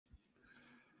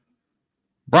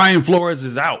Brian Flores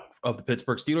is out of the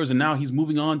Pittsburgh Steelers, and now he's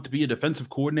moving on to be a defensive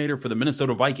coordinator for the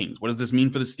Minnesota Vikings. What does this mean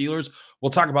for the Steelers? We'll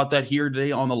talk about that here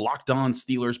today on the Locked On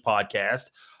Steelers podcast.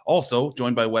 Also,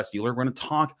 joined by Wes Uhler, we're going to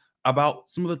talk about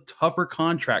some of the tougher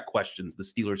contract questions the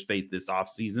Steelers face this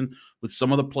offseason with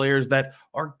some of the players that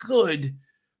are good,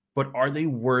 but are they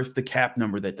worth the cap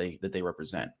number that they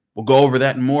represent? We'll go over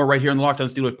that and more right here on the Locked On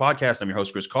Steelers podcast. I'm your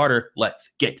host, Chris Carter. Let's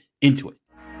get into it.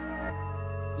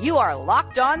 You are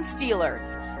Locked On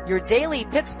Steelers, your daily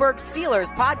Pittsburgh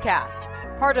Steelers podcast,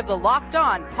 part of the Locked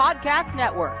On Podcast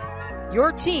Network,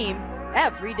 your team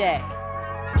every day.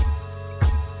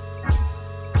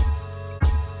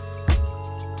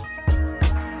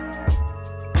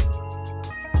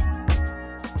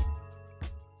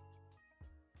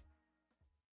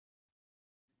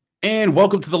 And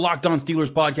welcome to the Locked On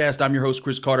Steelers podcast. I'm your host,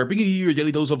 Chris Carter, bringing you your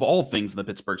daily dose of all things in the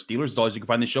Pittsburgh Steelers. As always, you can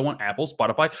find the show on Apple,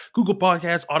 Spotify, Google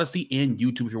Podcasts, Odyssey, and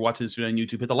YouTube. If you're watching this on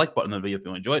YouTube, hit the like button on the video if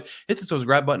you enjoy it. Hit the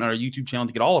subscribe button on our YouTube channel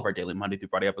to get all of our daily Monday through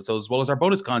Friday episodes, as well as our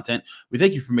bonus content. We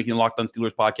thank you for making the Locked On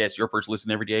Steelers podcast your first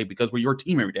listen every day, because we're your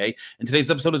team every day. And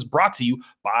today's episode is brought to you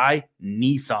by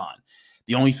Nissan.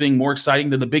 The only thing more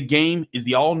exciting than the big game is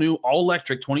the all-new,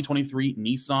 all-electric 2023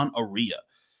 Nissan Ariya.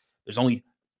 There's only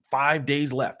 5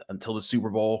 days left until the Super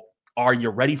Bowl. Are you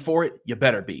ready for it? You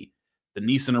better be. The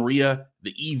Nissan Ariya,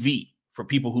 the EV for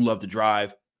people who love to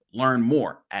drive. Learn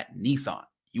more at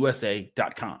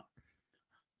nissanusa.com.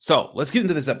 So let's get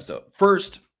into this episode.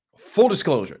 First, full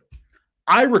disclosure.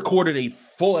 I recorded a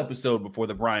full episode before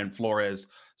the Brian Flores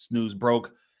news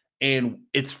broke. And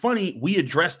it's funny, we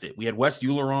addressed it. We had Wes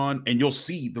Uhler on, and you'll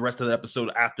see the rest of the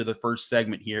episode after the first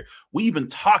segment here. We even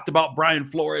talked about Brian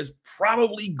Flores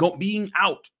probably being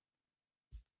out.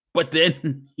 But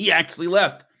then he actually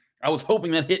left. I was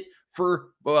hoping that hit for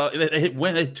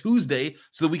Tuesday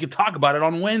so that we could talk about it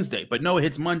on Wednesday. But no, it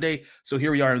hits Monday. So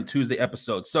here we are in the Tuesday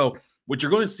episode. So what you're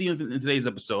going to see in today's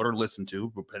episode, or listen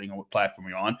to, depending on what platform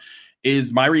you're on,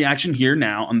 is my reaction here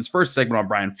now on this first segment on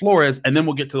Brian Flores. And then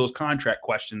we'll get to those contract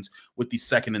questions with the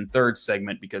second and third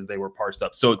segment because they were parsed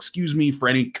up. So excuse me for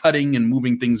any cutting and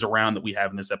moving things around that we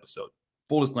have in this episode.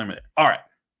 Full disclaimer there. All right.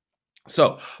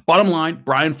 So, bottom line,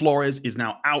 Brian Flores is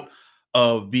now out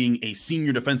of being a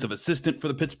senior defensive assistant for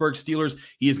the Pittsburgh Steelers.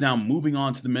 He is now moving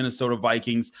on to the Minnesota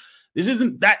Vikings. This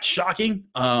isn't that shocking.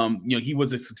 He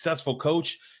was a successful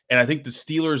coach, and I think the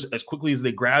Steelers, as quickly as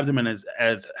they grabbed him and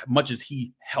as much as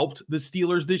he helped the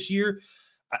Steelers this year,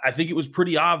 I think it was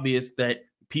pretty obvious that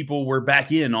people were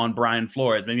back in on Brian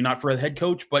Flores. Maybe not for a head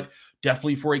coach, but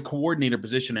definitely for a coordinator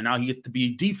position, and now he gets to be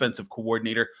a defensive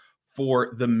coordinator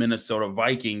for the Minnesota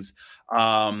Vikings.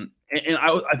 And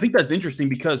I think that's interesting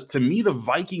because to me, the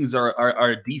Vikings are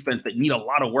a defense that need a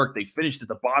lot of work. They finished at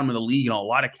the bottom of the league in a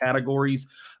lot of categories.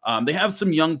 They have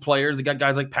some young players. They got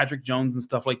guys like Patrick Jones and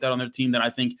stuff like that on their team that I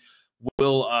think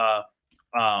will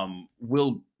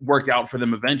work out for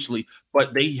them eventually,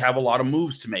 but they have a lot of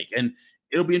moves to make. And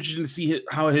it'll be interesting to see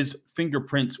how his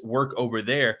fingerprints work over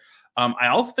there. I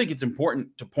also think it's important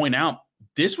to point out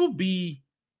this will be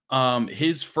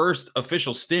his first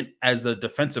official stint as a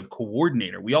defensive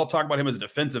coordinator. We all talk about him as a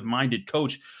defensive-minded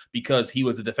coach because he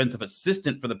was a defensive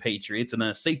assistant for the Patriots and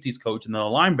then a safeties coach and then a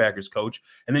linebackers coach.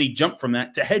 And then he jumped from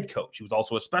that to head coach. He was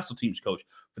also a special teams coach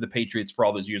for the Patriots for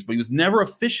all those years, but he was never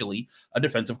officially a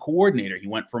defensive coordinator. He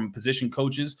went from position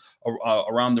coaches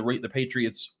around the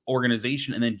Patriots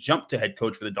organization and then jumped to head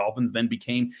coach for the Dolphins, then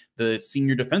became the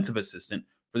senior defensive assistant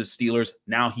for the Steelers.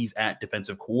 Now he's at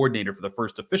defensive coordinator for the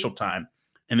first official time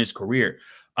in his career.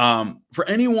 For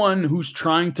anyone who's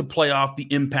trying to play off the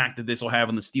impact that this will have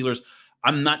on the Steelers,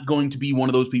 I'm not going to be one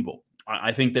of those people.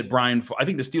 I think that I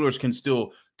think the Steelers can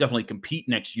still definitely compete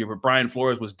next year, but Brian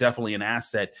Flores was definitely an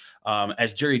asset.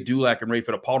 As Jerry Dulac and Ray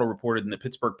Fittipaldo reported in the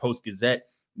Pittsburgh Post-Gazette,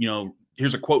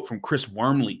 here's a quote from Chris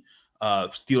Wormley,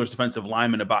 Steelers defensive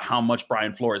lineman, about how much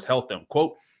Brian Flores helped them.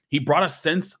 Quote, "He brought a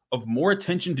sense of more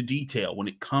attention to detail when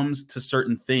it comes to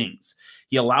certain things.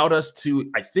 He allowed us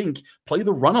to, I think, play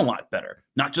the run a lot better,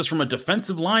 not just from a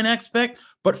defensive line aspect,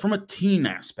 but from a team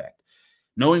aspect.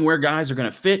 Knowing where guys are going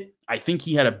to fit, I think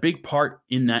he had a big part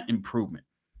in that improvement."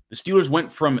 The Steelers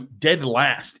went from dead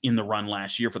last in the run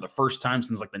last year for the first time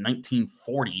since like the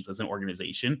 1940s as an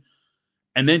organization,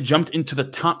 and then jumped into the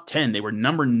top 10. They were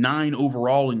number 9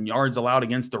 overall in yards allowed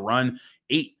against the run,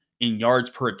 8 in yards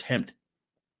per attempt.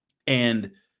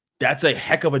 And that's a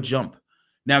heck of a jump.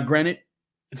 Now, granted,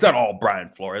 it's not all Brian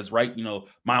Flores, right?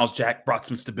 Myles Jack brought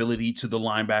some stability to the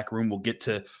linebacker room. We'll get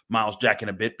to Myles Jack in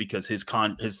a bit because his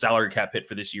salary cap hit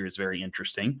for this year is very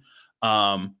interesting.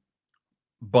 And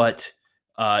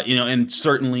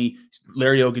certainly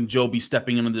Larry Ogunjobi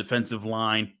stepping in on the defensive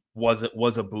line was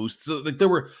a boost. So like, there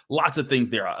were lots of things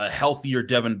there. A healthier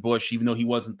Devin Bush, even though he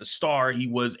wasn't the star, he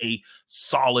was a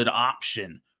solid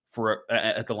option for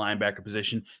at the linebacker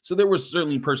position. So there was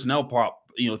certainly personnel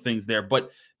things there,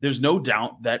 but there's no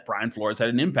doubt that Brian Flores had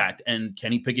an impact. And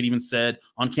Kenny Pickett even said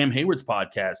on Cam Hayward's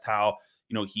podcast how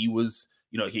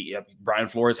Brian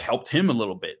Flores helped him a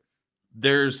little bit.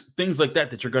 There's things like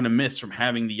that you're going to miss from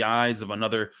having the eyes of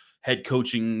another head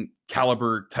coaching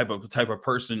caliber type of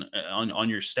person on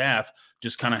your staff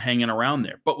just kind of hanging around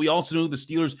there. But we also knew the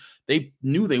Steelers, they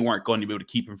knew they weren't going to be able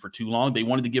to keep him for too long. They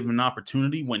wanted to give him an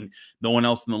opportunity when no one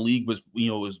else in the league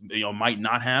might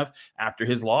not have after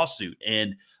his lawsuit.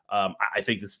 And I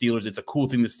think the Steelers, it's a cool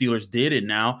thing the Steelers did. And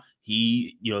now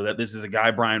that this is a guy,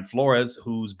 Brian Flores,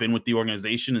 who's been with the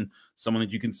organization and someone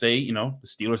that you can say, the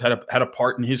Steelers had a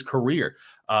part in his career.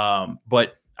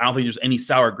 But I don't think there's any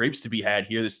sour grapes to be had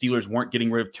here. The Steelers weren't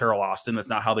getting rid of Terrell Austin. That's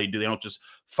not how they do. They don't just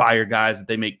fire guys that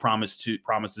they make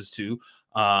promises to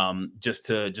just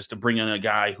to bring in a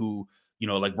guy who,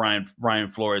 like Brian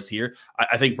Flores here.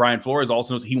 I think Brian Flores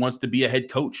also knows he wants to be a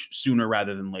head coach sooner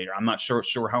rather than later. I'm not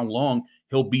sure how long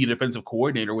he'll be a defensive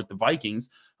coordinator with the Vikings.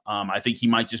 I think he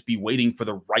might just be waiting for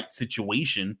the right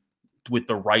situation with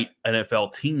the right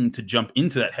NFL team to jump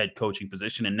into that head coaching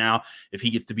position. And now if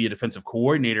he gets to be a defensive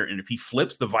coordinator and if he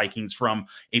flips the Vikings from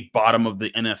a bottom of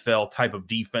the NFL type of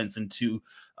defense into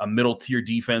a middle tier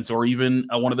defense or even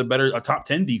one of the better, a top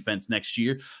 10 defense next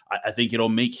year, I think it'll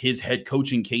make his head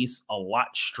coaching case a lot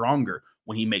stronger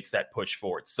when he makes that push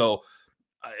forward. So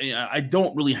I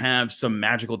don't really have some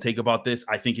magical take about this.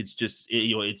 I think it's just,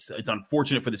 it's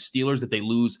unfortunate for the Steelers that they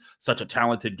lose such a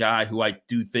talented guy who I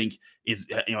do think is,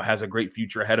 has a great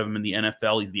future ahead of him in the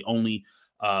NFL. He's the only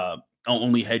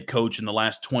head coach in the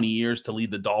last 20 years to lead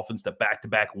the Dolphins to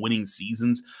back-to-back winning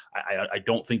seasons. I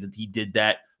don't think that he did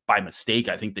that by mistake.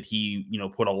 I think that he,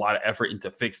 put a lot of effort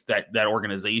into fix that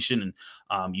organization.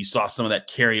 And you saw some of that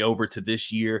carry over to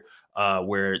this year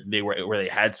where they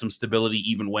had some stability,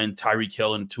 even when Tyreek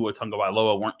Hill and Tua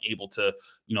Tagovailoa weren't able to,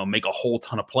 make a whole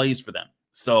ton of plays for them.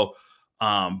 So,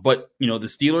 but the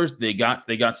Steelers, they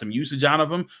got some usage out of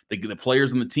them. The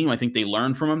players on the team, I think they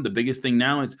learned from them. The biggest thing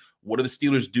now is, what do the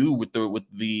Steelers do with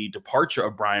the departure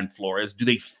of Brian Flores? Do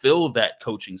they fill that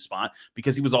coaching spot?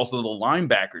 Because he was also the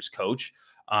linebackers coach.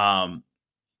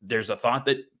 There's a thought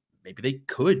that maybe they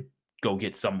could go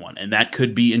get someone, and that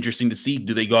could be interesting to see.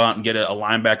 Do they go out and get a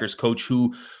linebackers coach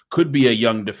who could be a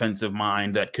young defensive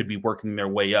mind that could be working their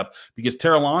way up? Because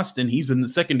Terrell Austin, he's been the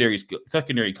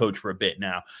secondary coach for a bit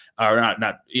now,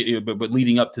 but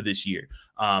leading up to this year.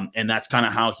 And that's kind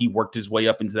of how he worked his way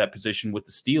up into that position with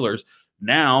the Steelers.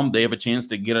 Now they have a chance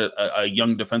to get a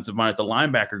young defensive mind at the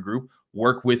linebacker group,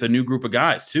 work with a new group of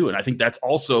guys too. And I think that's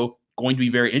also going to be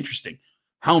very interesting.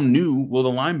 How new will the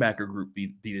linebacker group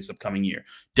be this upcoming year?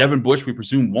 Devin Bush, we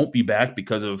presume, won't be back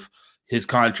because of his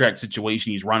contract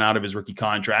situation. He's run out of his rookie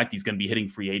contract. He's going to be hitting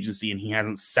free agency, and he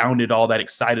hasn't sounded all that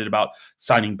excited about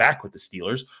signing back with the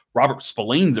Steelers. Robert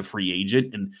Spillane's a free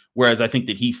agent, and whereas I think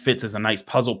that he fits as a nice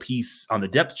puzzle piece on the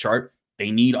depth chart, they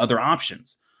need other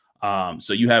options.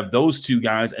 So you have those two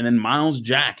guys, and then Myles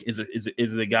Jack is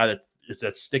the guy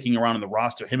that's sticking around in the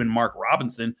roster, him and Mark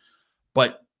Robinson.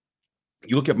 But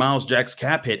you look at Myles Jack's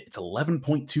cap hit, it's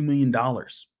 $11.2 million.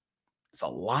 It's a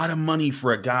lot of money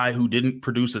for a guy who didn't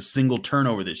produce a single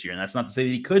turnover this year. And that's not to say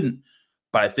that he couldn't,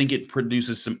 but I think it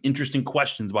produces some interesting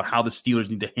questions about how the Steelers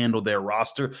need to handle their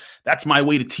roster. That's my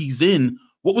way to tease in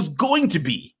what was going to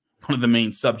be one of the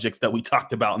main subjects that we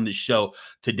talked about in this show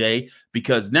today,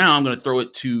 because now I'm going to throw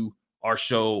it to our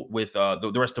show with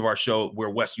the rest of our show where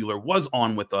Wes Uhler was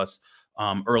on with us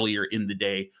earlier in the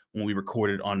day when we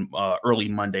recorded on early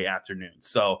Monday afternoon.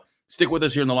 So stick with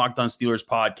us here in the Locked On Steelers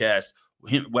podcast.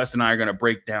 Wes and I are going to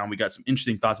break down. We got some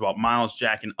interesting thoughts about Myles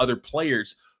Jack and other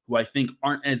players who I think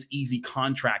aren't as easy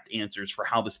contract answers for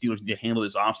how the Steelers need to handle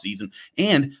this offseason,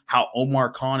 and how Omar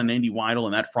Khan and Andy Weidel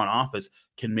and that front office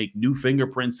can make new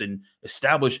fingerprints and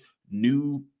establish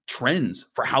new trends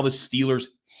for how the Steelers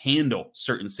handle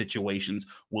certain situations.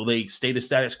 Will they stay the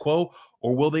status quo,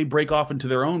 or will they break off into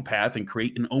their own path and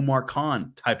create an Omar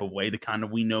Khan type of way, the kind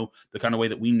of way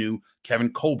that we knew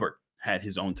Kevin Colbert had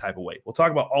his own type of way? We'll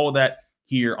talk about all of that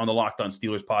here on the Locked On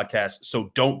Steelers podcast.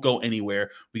 So don't go anywhere.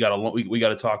 We got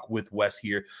to talk with Wes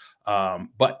here.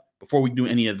 But before we do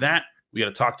any of that, we got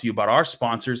to talk to you about our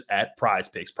sponsors at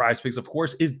PrizePicks. PrizePicks, of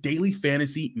course, is daily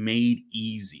fantasy made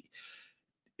easy.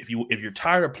 If you're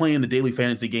tired of playing the daily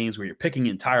fantasy games where you're picking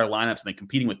entire lineups and then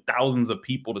competing with thousands of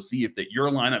people to see if your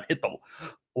lineup hit the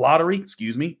lottery,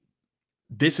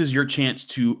 this is your chance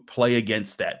to play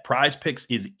against that. PrizePicks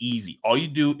is easy. All you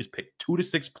do is pick 2 to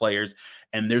 6 players,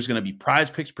 and there's going to be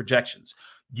PrizePicks projections.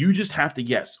 You just have to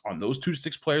guess on those 2 to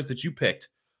 6 players that you picked,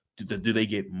 do they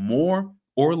get more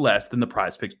or less than the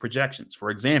PrizePicks projections? For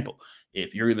example,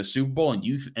 if you're in the Super Bowl and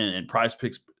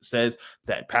PrizePicks says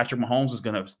that Patrick Mahomes is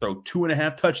going to throw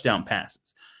 2.5 touchdown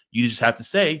passes, you just have to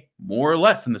say more or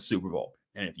less than the Super Bowl.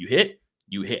 And if you hit,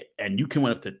 you hit. And you can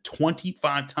win up to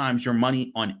 25 times your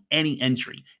money on any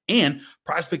entry. And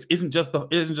PrizePicks isn't just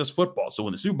football. So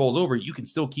when the Super Bowl is over, you can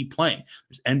still keep playing.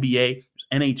 There's NBA, there's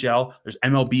NHL, there's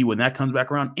MLB when that comes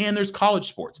back around, and there's college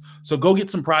sports. So go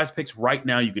get some PrizePicks right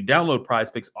now. You can download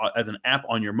PrizePicks as an app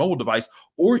on your mobile device,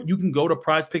 or you can go to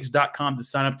prizepicks.com to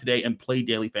sign up today and play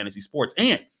daily fantasy sports.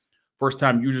 And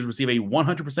first-time users receive a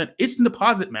 100% instant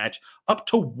deposit match up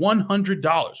to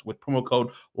 $100 with promo code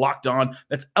LOCKEDON.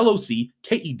 That's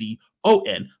LOCKEDON,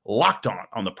 Locked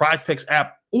on the PrizePicks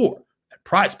app or at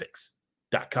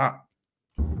prizepicks.com.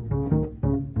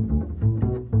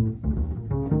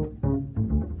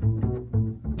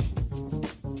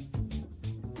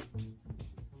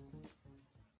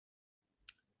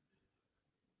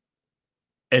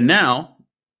 And now,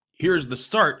 here's the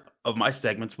start of my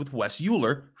segments with Wes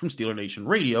Uhler from Steeler Nation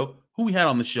Radio, who we had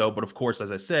on the show. But of course,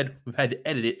 as I said, we've had to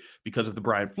edit it because of the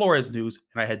Brian Flores news,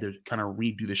 and I had to kind of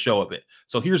redo the show a bit.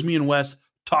 So here's me and Wes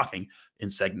talking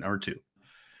in segment number 2.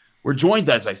 We're joined,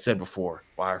 as I said before,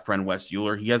 by our friend Wes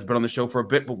Uhler. He has been on the show for a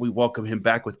bit, but we welcome him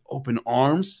back with open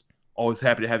arms. Always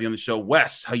happy to have you on the show.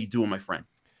 Wes, how you doing, my friend?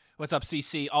 What's up,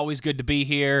 CC? Always good to be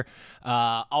here.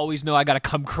 Always know I got to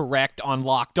come correct on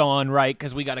Locked On, right?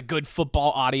 Because we got a good football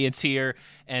audience here.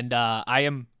 And I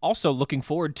am also looking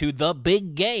forward to the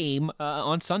big game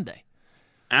on Sunday.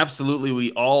 Absolutely,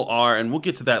 we all are. And we'll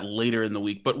get to that later in the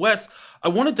week. But, Wes, I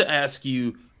wanted to ask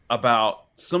you about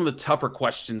some of the tougher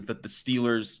questions that the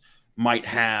Steelers might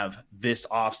have this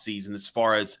offseason as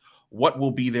far as what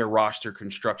will be their roster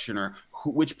construction or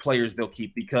which players they'll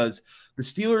keep, because the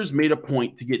Steelers made a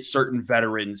point to get certain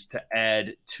veterans to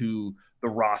add to the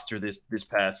roster this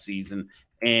past season.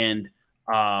 And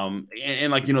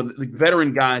like, you know, the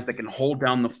veteran guys that can hold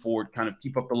down the fort, kind of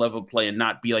keep up the level of play and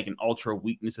not be like an ultra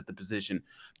weakness at the position.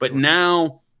 But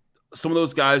now some of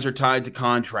those guys are tied to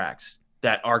contracts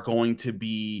that are going to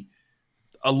be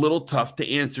a little tough to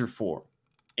answer for.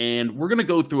 And we're going to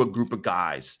go through a group of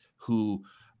guys who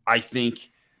I think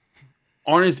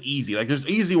aren't as easy. Like, there's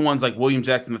easy ones like William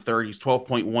Jackson III. He's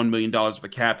 $12.1 million of a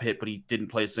cap hit, but he didn't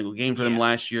play a single game for them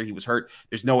last year. He was hurt.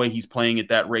 There's no way he's playing at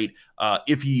that rate.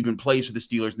 If he even plays for the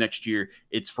Steelers next year,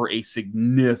 it's for a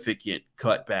significant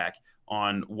cutback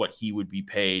on what he would be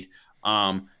paid.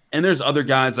 And there's other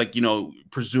guys like, you know,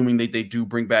 presuming that they do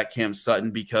bring back Cam Sutton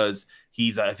because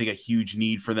he's, I think, a huge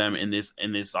need for them in this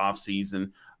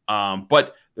offseason.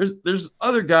 But there's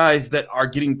other guys that are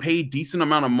getting paid decent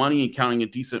amount of money and counting a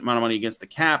decent amount of money against the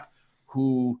cap,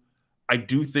 who I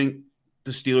do think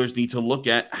the Steelers need to look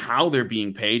at how they're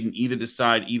being paid and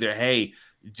decide, hey,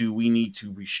 do we need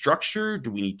to restructure? Do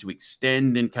we need to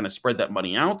extend and kind of spread that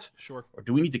money out? Sure. Or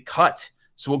do we need to cut?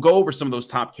 So we'll go over some of those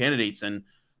top candidates. And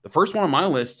the first one on my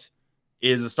list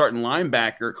is a starting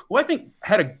linebacker who I think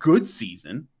had a good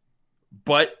season,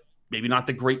 but maybe not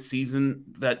the great season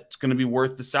that's going to be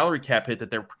worth the salary cap hit that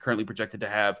they're currently projected to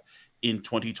have in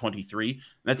 2023. And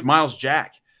that's Myles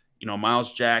Jack. You know,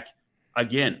 Myles Jack,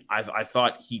 again, I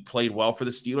thought he played well for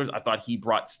the Steelers. I thought he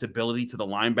brought stability to the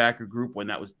linebacker group when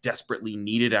that was desperately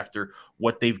needed after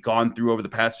what they've gone through over the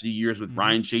past few years with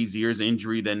Ryan Shazier's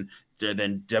injury, then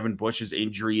Devin Bush's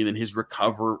injury, and then his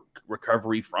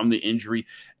recovery from the injury.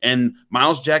 And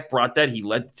Myles Jack brought that. He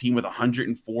led the team with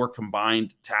 104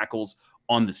 combined tackles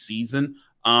on the season,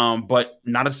 but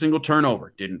not a single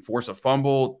turnover, didn't force a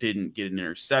fumble, didn't get an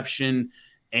interception.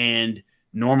 And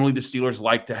normally the Steelers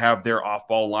like to have their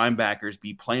off-ball linebackers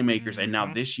be playmakers. And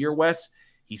now this year, Wes,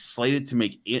 he's slated to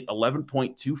make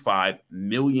 $11.25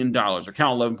 million, or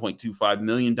count $11.25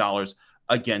 million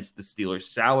against the Steelers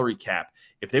salary cap.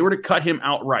 If they were to cut him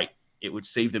outright, it would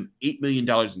save them $8 million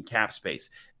in cap space.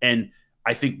 And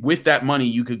I think with that money,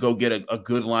 you could go get a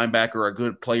good linebacker or a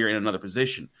good player in another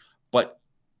position. But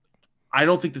I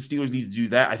don't think the Steelers need to do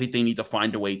that. I think they need to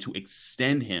find a way to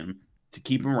extend him, to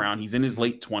keep him around. He's in his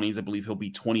late 20s. I believe he'll be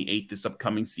 28 this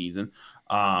upcoming season.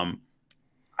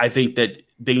 I think that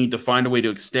they need to find a way to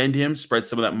extend him, spread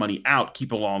some of that money out,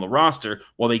 keep him on the roster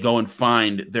while they go and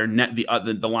find the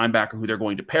linebacker who they're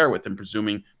going to pair with, and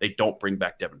presuming they don't bring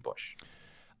back Devin Bush.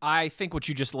 I think what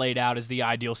you just laid out is the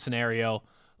ideal scenario.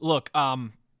 Look,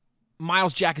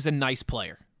 Myles Jack is a nice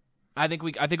player. I think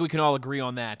we can all agree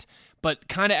on that. But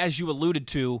kind of as you alluded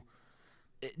to,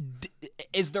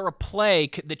 is there a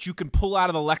play that you can pull out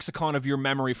of the lexicon of your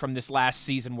memory from this last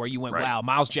season where you went, wow,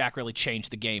 Myles Jack really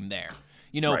changed the game there?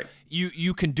 Right.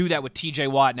 You can do that with T.J.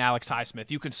 Watt and Alex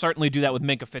Highsmith. You can certainly do that with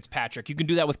Minkah Fitzpatrick. You can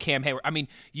do that with Cam Hayward. I mean,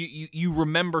 you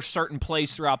remember certain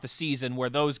plays throughout the season where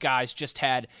those guys just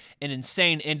had an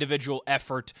insane individual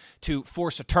effort to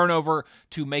force a turnover,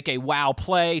 to make a wow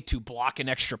play, to block an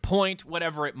extra point,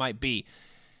 whatever it might be.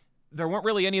 There weren't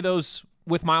really any of those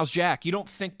with Myles Jack. You don't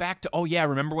think back to, oh yeah,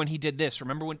 remember when he did this,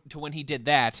 remember when he did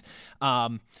that.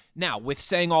 Now, with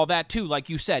saying all that too, like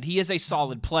you said, he is a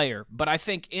solid player, but I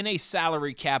think in a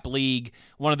salary cap league,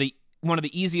 one of the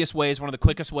easiest ways, one of the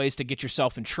quickest ways to get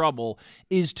yourself in trouble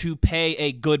is to pay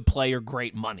a good player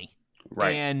great money.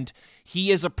 Right. And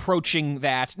he is approaching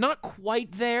that, not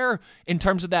quite there in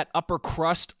terms of that upper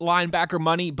crust linebacker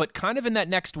money, but kind of in that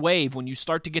next wave when you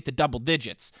start to get the double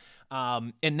digits.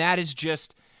 And that is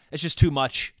just... It's just too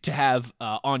much to have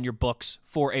on your books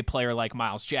for a player like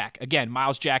Myles Jack. Again,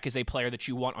 Myles Jack is a player that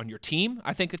you want on your team.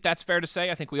 I think that's fair to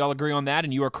say. I think we all agree on that,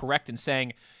 and you are correct in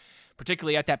saying,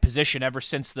 particularly at that position, ever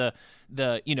since the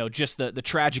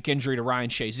tragic injury to Ryan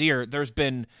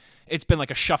Shazier, it's been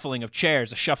like a shuffling of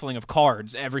chairs, a shuffling of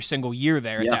cards every single year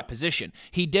there at that position.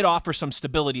 He did offer some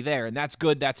stability there, and that's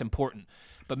good. That's important.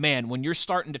 But man, when you're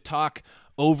starting to talk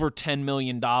over $10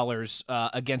 million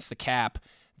against the cap,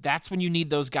 that's when you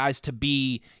need those guys to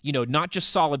be, not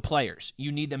just solid players.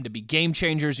 You need them to be game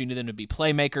changers. You need them to be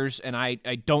playmakers, and I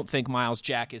don't think Myles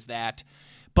Jack is that.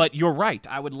 But you're right.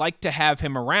 I would like to have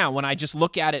him around. When I just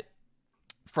look at it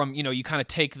from, you kind of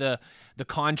take the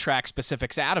contract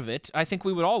specifics out of it, I think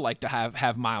we would all like to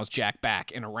have Myles Jack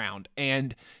back and around,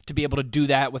 and to be able to do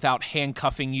that without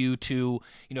handcuffing you to,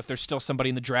 if there's still somebody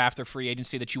in the draft or free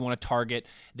agency that you want to target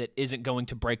that isn't going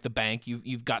to break the bank,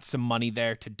 you've got some money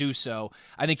there to do so.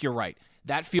 I think you're right.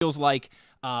 That feels like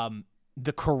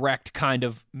the correct kind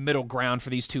of middle ground for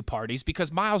these two parties,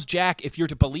 because Myles Jack, if you're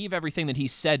to believe everything that he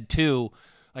said too,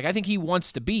 like, I think he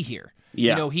wants to be here.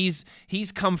 Yeah.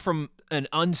 He's come from an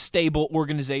unstable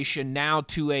organization now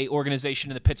to a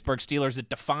organization in the Pittsburgh Steelers that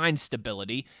defines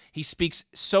stability. He speaks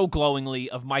so glowingly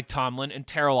of Mike Tomlin and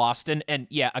Terrell Austin, and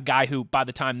a guy who, by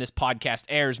the time this podcast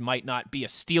airs, might not be a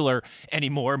Steeler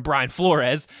anymore, and Brian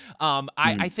Flores.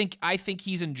 I think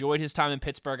he's enjoyed his time in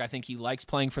Pittsburgh. I think he likes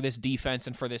playing for this defense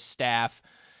and for this staff.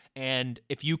 And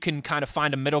if you can kind of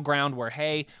find a middle ground where,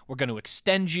 hey, we're going to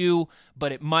extend you,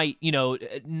 but it might,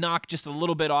 knock just a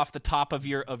little bit off the top of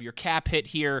your cap hit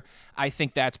here, I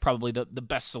think that's probably the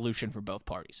best solution for both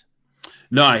parties.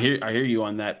 No, I hear you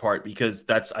on that part, because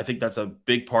I think that's a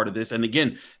big part of this. And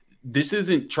again, this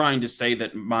isn't trying to say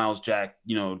that Myles Jack,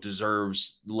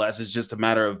 deserves less. It's just a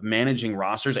matter of managing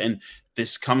rosters. And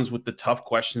this comes with the tough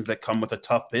questions that come with a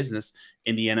tough business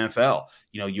in the NFL.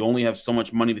 You only have so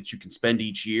much money that you can spend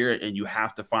each year, and you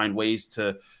have to find ways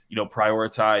to,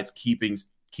 prioritize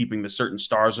keeping the certain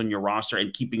stars on your roster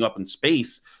and keeping up in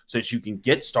space so that you can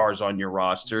get stars on your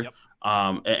roster. Yep.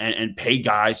 And pay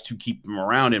guys to keep them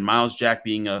around. And Myles Jack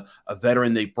being a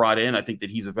veteran they brought in, I think that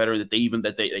he's a veteran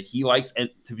that he likes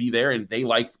to be there, and they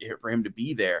like for him to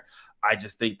be there. I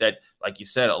just think that, like you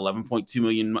said, $11.2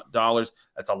 million,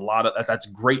 that's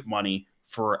great money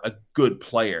for a good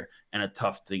player, and a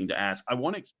tough thing to ask.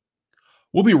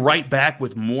 We'll be right back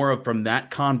with more from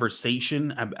that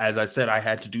conversation. As I said, I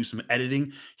had to do some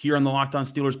editing here on the Locked On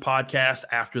Steelers podcast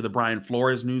after the Brian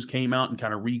Flores news came out and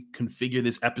kind of reconfigure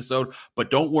this episode.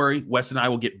 But don't worry, Wes and I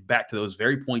will get back to those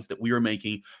very points that we were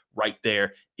making right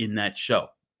there in that show.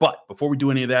 But before we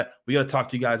do any of that, we got to talk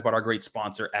to you guys about our great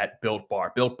sponsor at Built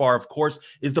Bar. Built Bar, of course,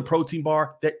 is the protein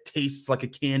bar that tastes like a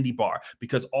candy bar,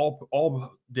 because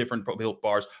all different Built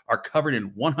Bars are covered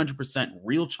in 100%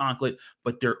 real chocolate,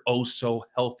 but they're oh so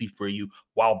healthy for you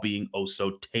while being oh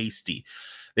so tasty.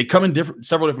 They come in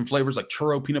several different flavors like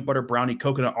churro, peanut butter, brownie,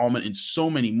 coconut, almond, and so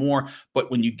many more.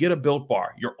 But when you get a Built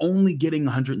Bar, you're only getting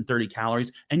 130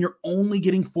 calories and you're only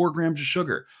getting 4 grams of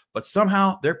sugar. But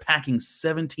somehow they're packing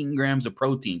 17 grams of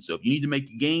protein. So if you need to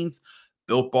make gains,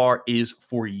 Built Bar is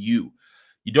for you.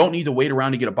 You don't need to wait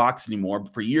around to get a box anymore.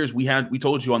 For years, we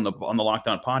told you on the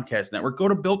Lockdown Podcast Network, go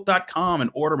to built.com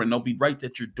and order them, and they'll be right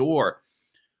at your door.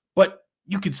 But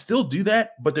you could still do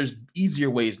that, but there's easier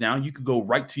ways now. You could go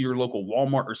right to your local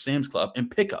Walmart or Sam's Club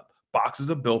and pick up boxes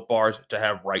of Built Bars to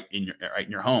have right in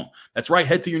your home. That's right.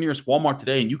 Head to your nearest Walmart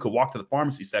today, and you could walk to the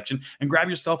pharmacy section and grab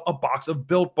yourself a box of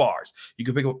Built Bars. You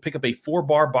could pick up a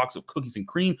 4-bar box of cookies and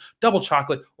cream, double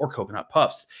chocolate, or coconut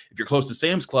puffs. If you're close to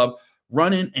Sam's Club,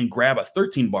 run in and grab a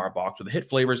 13-bar box with the hit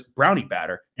flavors, brownie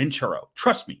batter, and churro.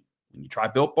 Trust me, when you try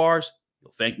Built Bars,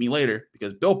 you'll thank me later,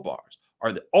 because Built Bars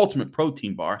are the ultimate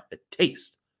protein bar that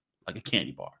tastes like a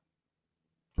candy bar.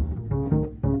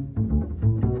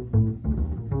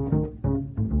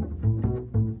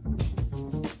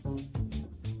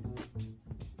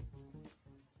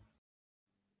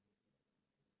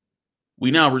 We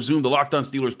now resume the Locked On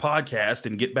Steelers podcast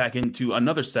and get back into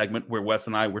another segment where Wes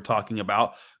and I were talking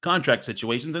about contract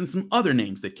situations and some other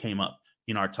names that came up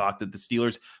in our talk that the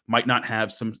Steelers might not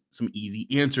have some easy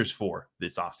answers for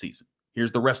this offseason.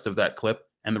 Here's the rest of that clip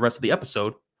and the rest of the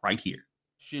episode right here.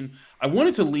 I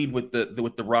wanted to lead with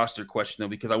the roster question, though,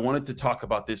 because I wanted to talk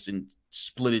about this in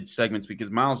splitted segments because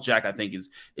Myles Jack, I think,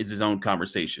 is his own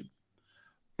conversation.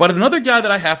 But another guy that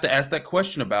I have to ask that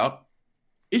question about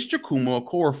is Chukwuma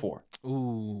Okorafor.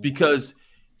 Ooh. Because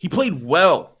he played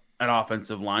well at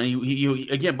offensive line. He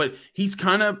again, but he's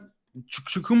kind of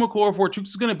Chukwuma Okorafor. Chooks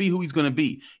is going to be who he's going to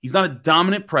be. He's not a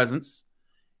dominant presence.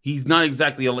 He's not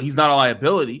he's not a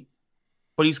liability,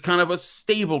 but he's kind of a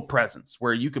stable presence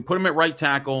where you could put him at right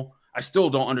tackle. I still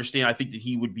don't understand. I think that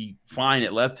he would be fine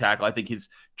at left tackle. I think his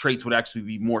traits would actually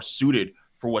be more suited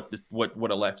for what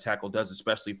a left tackle does,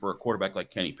 especially for a quarterback like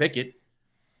Kenny Pickett.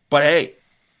 But hey,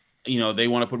 they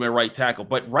want to put him at right tackle.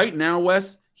 But right now,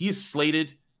 Wes, he is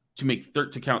slated to make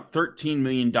count $13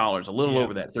 million, a little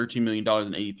over that,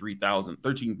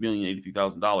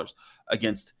 $13,083,000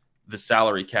 against the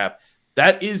salary cap.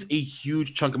 That is a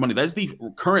huge chunk of money. That is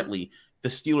currently the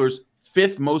Steelers'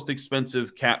 fifth most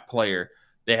expensive cap player.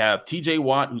 They have TJ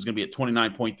Watt, who's going to be at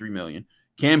 $29.3 million,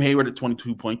 Cam Hayward at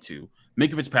 $22.2,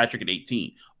 Minka Fitzpatrick at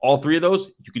 $18. All three of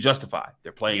those you can justify.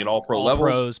 They're playing at all pro levels.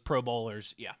 Pros, Pro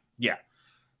Bowlers, yeah.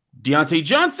 Deontay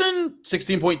Johnson,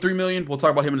 $16.3 million. We'll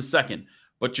talk about him in a second.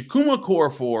 But Chukwuma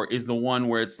Okorafor is the one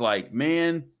where it's like,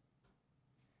 man,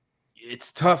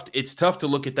 it's tough. It's tough to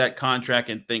look at that contract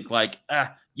and think like,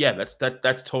 yeah, that's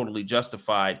totally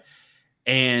justified.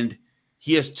 And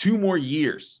he has 2 more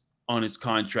years on his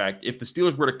contract. If the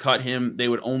Steelers were to cut him, they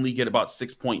would only get about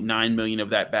 $6.9 million of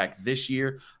that back this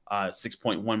year.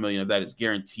 $6.1 million of that is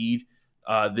guaranteed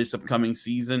this upcoming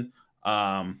season.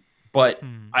 But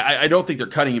I don't think they're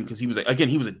cutting him because he was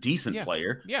a decent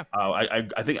player. Yeah. I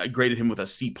think I graded him with a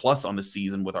C+ on the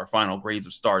season with our final grades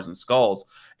of stars and skulls.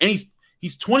 And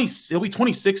he's 20. He'll be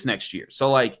 26 next year. So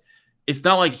like, it's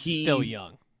not like he's still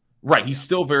young. Right. He's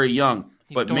still very young.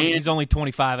 He's only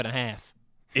 25 and a half.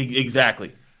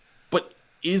 Exactly. But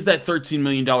is that $13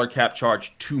 million cap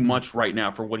charge too much right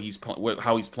now for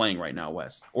how he's playing right now,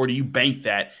 Wes? Or do you bank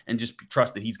that and just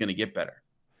trust that he's going to get better?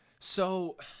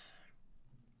 So,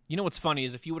 what's funny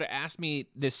is if you would have asked me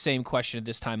this same question at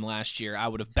this time last year, I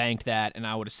would have banked that and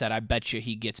I would have said, I bet you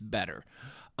he gets better.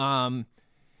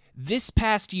 This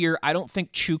past year, I don't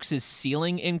think Chooks'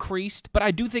 ceiling increased, but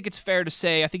I do think it's fair to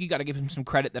say, I think you got to give him some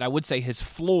credit that I would say his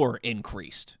floor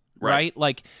increased, right?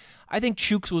 Like, I think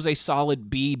Chooks was a solid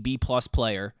B+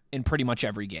 player in pretty much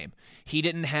every game. He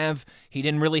didn't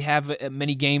really have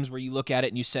many games where you look at it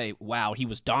and you say, wow, he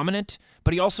was dominant,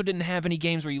 but he also didn't have any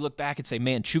games where you look back and say,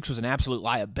 man, Chooks was an absolute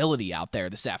liability out there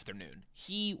this afternoon.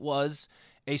 He was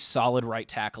a solid right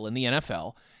tackle in the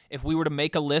NFL. If we were to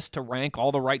make a list to rank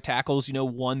all the right tackles,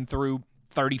 1 through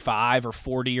 35 or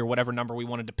 40 or whatever number we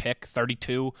wanted to pick,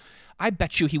 32, I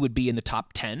bet you he would be in the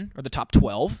top 10 or the top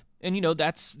 12. And,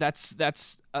 that's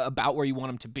about where you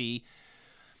want him to be.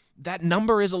 That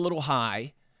number is a little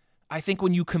high. I think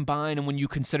when you combine and when you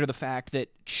consider the fact that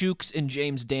Chooks and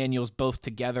James Daniels both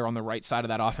together on the right side of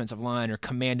that offensive line are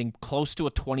commanding close to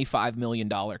a $25 million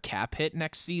cap hit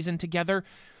next season together,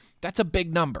 that's a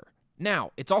big number.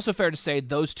 Now, it's also fair to say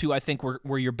those two, I think,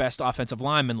 were your best offensive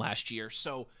linemen last year.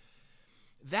 So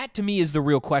that, to me, is the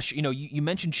real question. You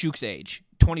mentioned Chooks' age,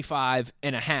 25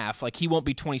 and a half. Like, he won't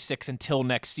be 26 until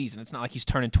next season. It's not like he's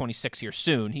turning 26 here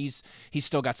soon. He's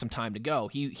still got some time to go.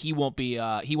 He won't be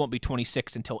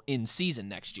 26 until in season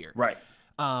next year. Right.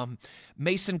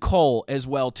 Mason Cole as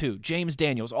well, too. James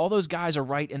Daniels. All those guys are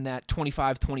right in that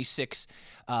 25, 26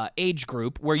 age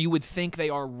group where you would think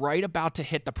they are right about to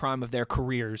hit the prime of their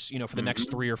careers, for the next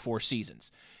 3 or 4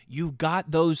 seasons. You've got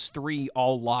those 3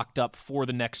 all locked up for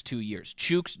the next 2 years.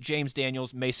 Chooks, James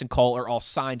Daniels, Mason Cole are all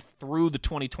signed through the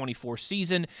 2024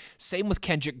 season. Same with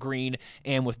Kendrick Green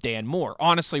and with Dan Moore.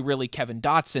 Honestly, really, Kevin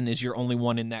Dotson is your only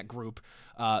one in that group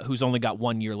who's only got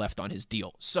 1 year left on his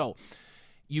deal. So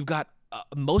you've got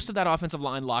most of that offensive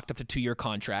line locked up to 2-year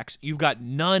contracts. You've got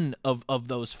none of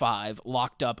those 5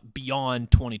 locked up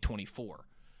beyond 2024.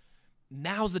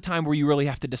 Now's the time where you really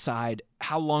have to decide,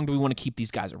 how long do we want to keep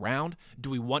these guys around? Do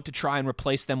we want to try and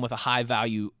replace them with a high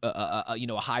value, a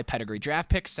high pedigree draft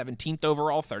pick, 17th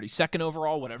overall, 32nd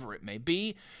overall, whatever it may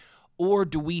be? Or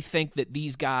do we think that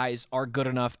these guys are good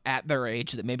enough at their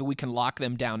age that maybe we can lock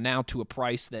them down now to a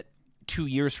price that 2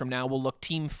 years from now will look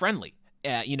team friendly,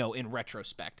 in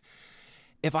retrospect?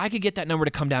 If I could get that number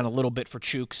to come down a little bit for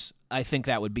Chooks, I think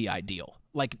that would be ideal.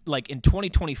 Like in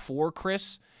 2024,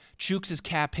 Chris, Chooks'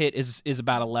 cap hit is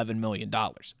about $11 million.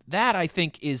 That, I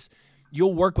think, is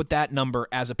you'll work with that number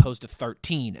as opposed to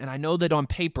 13. And I know that on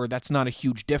paper that's not a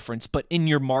huge difference, but in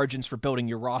your margins for building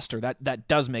your roster, that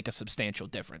does make a substantial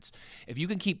difference. If you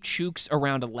can keep Chooks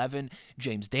around 11,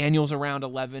 James Daniels around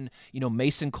 11,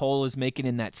 Mason Cole is making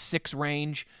in that 6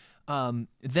 range,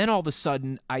 then all of a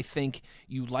sudden I think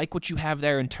you like what you have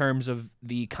there in terms of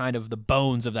the kind of the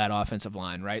bones of that offensive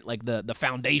line, right? Like the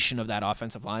foundation of that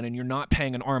offensive line, and you're not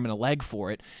paying an arm and a leg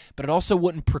for it, but it also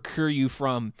wouldn't procure you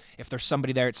from, if there's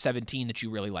somebody there at 17 that you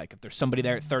really like, if there's somebody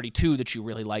there at 32 that you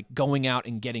really like, going out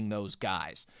and getting those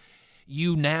guys.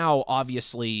 You now,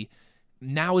 obviously,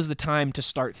 now is the time to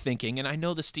start thinking, and I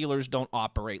know the Steelers don't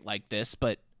operate like this,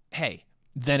 but hey,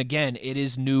 then again, it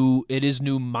is new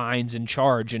minds in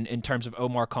charge in terms of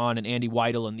Omar Khan and Andy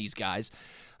Weidel and these guys.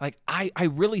 Like, I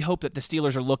really hope that the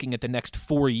Steelers are looking at the next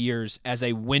 4 years as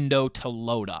a window to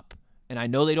load up. And I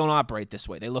know they don't operate this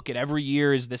way. They look at every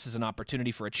year as this is an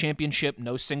opportunity for a championship.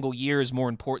 No single year is more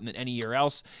important than any year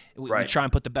else. We try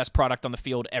and put the best product on the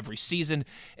field every season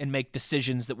and make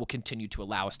decisions that will continue to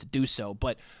allow us to do so.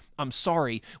 But I'm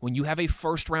sorry, when you have a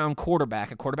first-round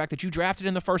quarterback, a quarterback that you drafted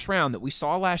in the first round that we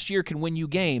saw last year can win you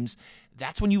games,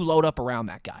 that's when you load up around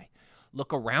that guy.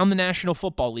 Look around the National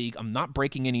Football League. I'm not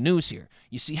breaking any news here.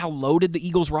 You see how loaded the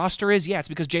Eagles roster is? Yeah, it's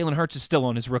because Jalen Hurts is still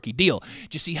on his rookie deal. Do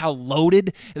you see how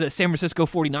loaded the San Francisco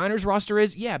 49ers roster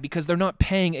is? Yeah, because they're not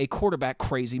paying a quarterback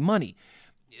crazy money.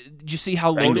 Do you see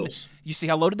how loaded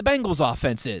the Bengals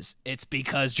offense is? It's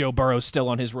because Joe Burrow's still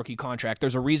on his rookie contract.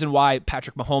 There's a reason why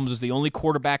Patrick Mahomes was the only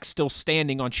quarterback still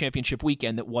standing on championship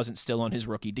weekend that wasn't still on his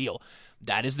rookie deal.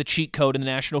 That is the cheat code in the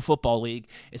National Football League,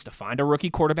 is to find a rookie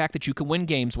quarterback that you can win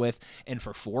games with, and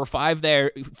for 4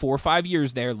 or 5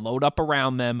 years there, load up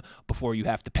around them before you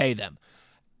have to pay them.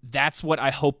 That's what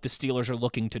I hope the Steelers are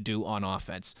looking to do on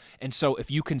offense. And so if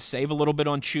you can save a little bit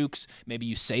on Chooks, maybe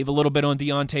you save a little bit on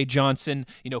Deontay Johnson,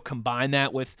 combine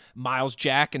that with Myles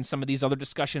Jack and some of these other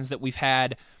discussions that we've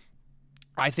had,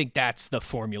 I think that's the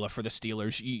formula for the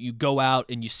Steelers. You go out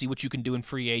and you see what you can do in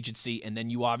free agency, and then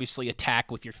you obviously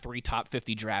attack with your 3 top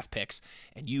 50 draft picks,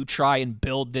 and you try and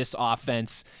build this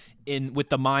offense in with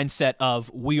the mindset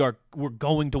of we're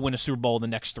going to win a Super Bowl in the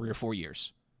next 3 or 4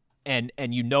 years. And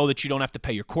you know that you don't have to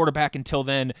pay your quarterback until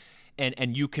then,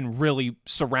 and you can really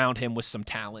surround him with some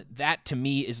talent. That, to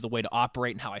me, is the way to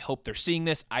operate and how I hope they're seeing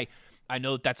this. I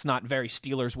know that that's not very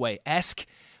Steelers way-esque,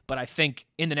 but I think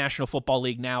in the National Football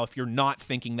League now, if you're not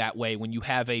thinking that way when you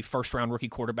have a first-round rookie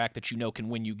quarterback that you know can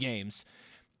win you games,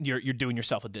 you're doing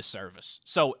yourself a disservice.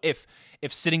 So if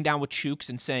sitting down with Chooks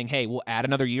and saying, hey, we'll add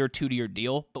another year or 2 to your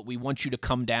deal, but we want you to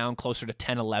come down closer to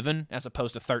 10, 11 as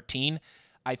opposed to 13,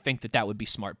 I think that would be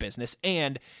smart business,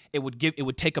 and it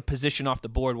would take a position off the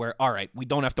board where, all right, we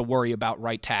don't have to worry about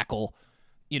right tackle.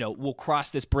 We'll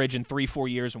cross this bridge in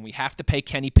 3-4 years when we have to pay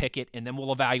Kenny Pickett, and then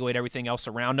we'll evaluate everything else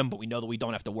around him, but we know that we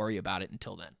don't have to worry about it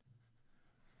until then.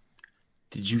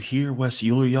 Did you hear Wes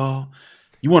Uhler, y'all?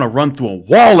 You want to run through a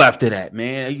wall after that,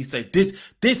 man. You say,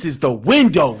 this is the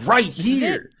window right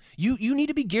here. You need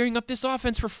to be gearing up this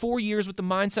offense for 4 years with the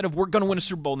mindset of we're going to win a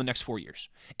Super Bowl in the next 4 years.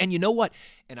 And you know what?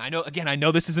 And I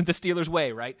know this isn't the Steelers'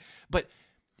 way, right? But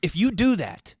if you do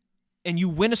that and you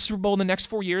win a Super Bowl in the next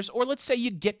 4 years, or let's say you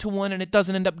get to one and it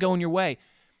doesn't end up going your way,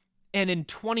 and in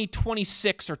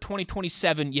 2026 or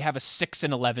 2027 you have a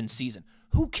 6-11 season,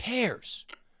 who cares,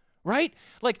 right?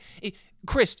 Like,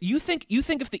 Chris, you think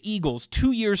if the Eagles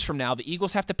 2 years from now, the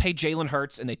Eagles have to pay Jalen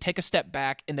Hurts and they take a step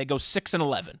back and they go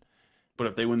 6-11. But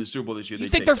if they win the Super Bowl this year, you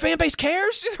think their fan base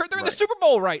cares? They're in the Super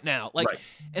Bowl right now.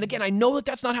 And again, I know that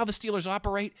that's not how the Steelers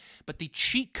operate, but the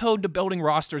cheat code to building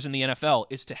rosters in the NFL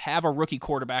is to have a rookie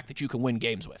quarterback that you can win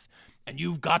games with. And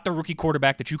you've got the rookie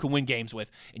quarterback that you can win games with,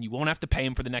 and you won't have to pay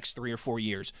him for the next 3 or 4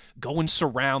 years. Go and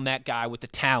surround that guy with the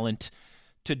talent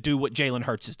to do what Jalen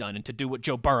Hurts has done and to do what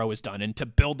Joe Burrow has done and to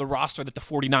build the roster that the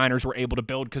 49ers were able to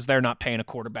build because they're not paying a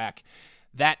quarterback.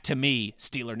 That, to me,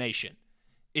 Steeler Nation,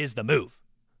 is the move.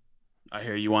 I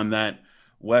hear you on that,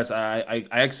 Wes. I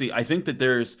think that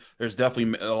there's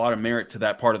definitely a lot of merit to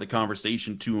that part of the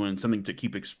conversation too, and something to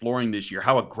keep exploring this year.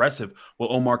 How aggressive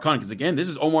will Omar Khan? Because again, this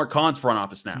is Omar Khan's front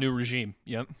office now. It's a new regime.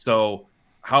 Yep. So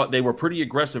how they were pretty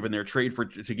aggressive in their trade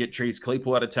to get Chase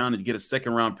Claypool out of town and to get a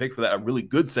 2nd-round pick for that, a really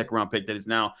good 2nd-round pick that is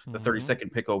now the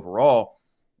 32nd pick overall.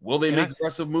 Will they make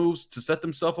aggressive moves to set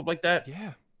themselves up like that?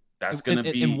 Yeah. That's going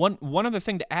to be. And one other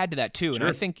thing to add to that too, sure. And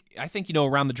I think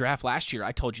around the draft last year,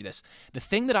 I told you this. The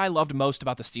thing that I loved most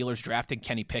about the Steelers drafting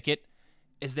Kenny Pickett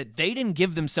is that they didn't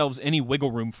give themselves any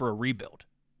wiggle room for a rebuild.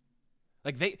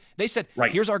 Like they said,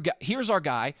 right, here's our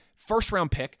guy,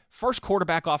 1st-round pick, first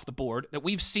quarterback off the board that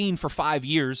we've seen for 5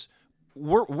 years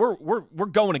we're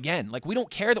going again. Like, we don't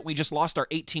care that we just lost our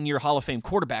 18-year Hall of Fame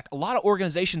quarterback. A lot of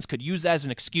organizations could use that as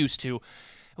an excuse to,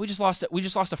 we just lost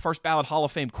a first ballot Hall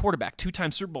of Fame quarterback,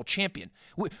 2-time Super Bowl champion.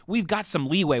 We've got some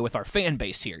leeway with our fan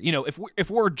base here. You know, if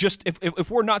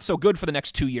we're not so good for the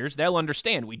next 2 years, they'll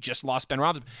understand we just lost Ben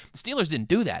Roethlisberger. The Steelers didn't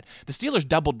do that. The Steelers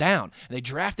doubled down. They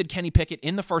drafted Kenny Pickett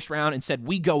in the first round and said,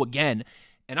 we go again.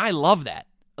 And I love that.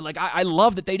 Like, I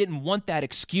love that they didn't want that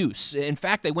excuse. In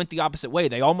fact, they went the opposite way.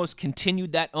 They almost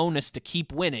continued that onus to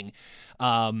keep winning.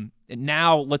 And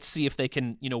now let's see if they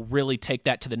can, really take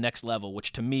that to the next level,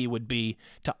 which to me would be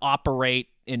to operate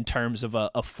in terms of a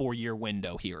 4-year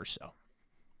window here or so.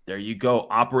 There you go,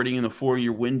 operating in the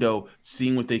 4-year window,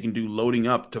 seeing what they can do, loading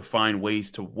up to find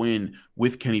ways to win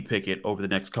with Kenny Pickett over the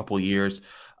next couple of years.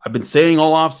 I've been saying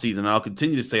all offseason, and I'll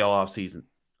continue to say all offseason,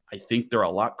 I think they're a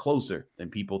lot closer than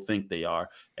people think they are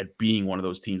at being one of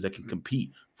those teams that can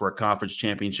compete for a conference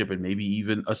championship and maybe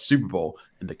even a Super Bowl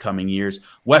in the coming years.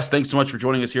 Wes, thanks so much for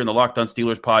joining us here in the Locked On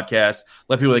Steelers podcast.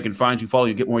 Let people they can find you, follow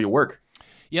you, get more of your work.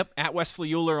 Yep, at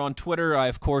Wesley Uhler on Twitter. I,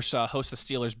 of course, host the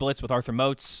Steelers Blitz with Arthur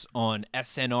Moats on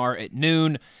SNR at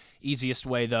noon. Easiest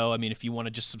way, though, I mean, if you want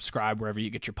to just subscribe wherever you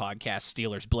get your podcast,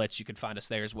 Steelers Blitz, you can find us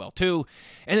there as well, too.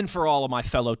 And then for all of my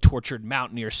fellow tortured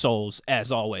Mountaineer souls,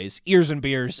 as always, Ears and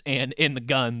Beers and In the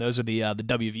Gun, those are the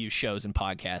WVU shows and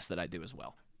podcasts that I do as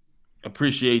well.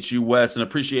 Appreciate you, Wes, and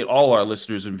appreciate all our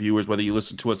listeners and viewers, whether you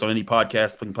listen to us on any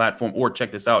podcasting platform or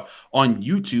check this out on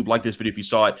YouTube. Like this video if you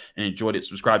saw it and enjoyed it.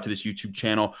 Subscribe to this YouTube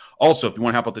channel. Also, if you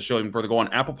want to help out the show even further, go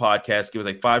on Apple Podcasts, give us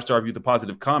a 5-star review, the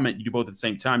positive comment. You do both at the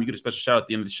same time. You get a special shout out at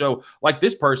the end of the show, like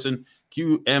this person,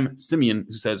 QM Simeon,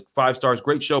 who says 5 stars,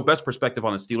 great show, best perspective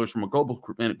on the Steelers from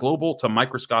a global to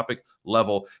microscopic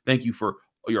level. Thank you for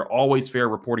your always fair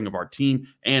reporting of our team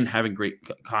and having great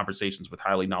conversations with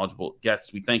highly knowledgeable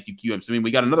guests. We thank you, QM Simeon.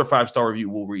 We got another 5-star review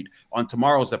we'll read on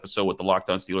tomorrow's episode with the Locked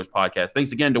On Steelers podcast.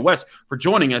 Thanks again to Wes for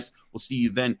joining us. We'll see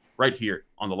you then right here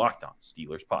on the Locked On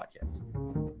Steelers podcast.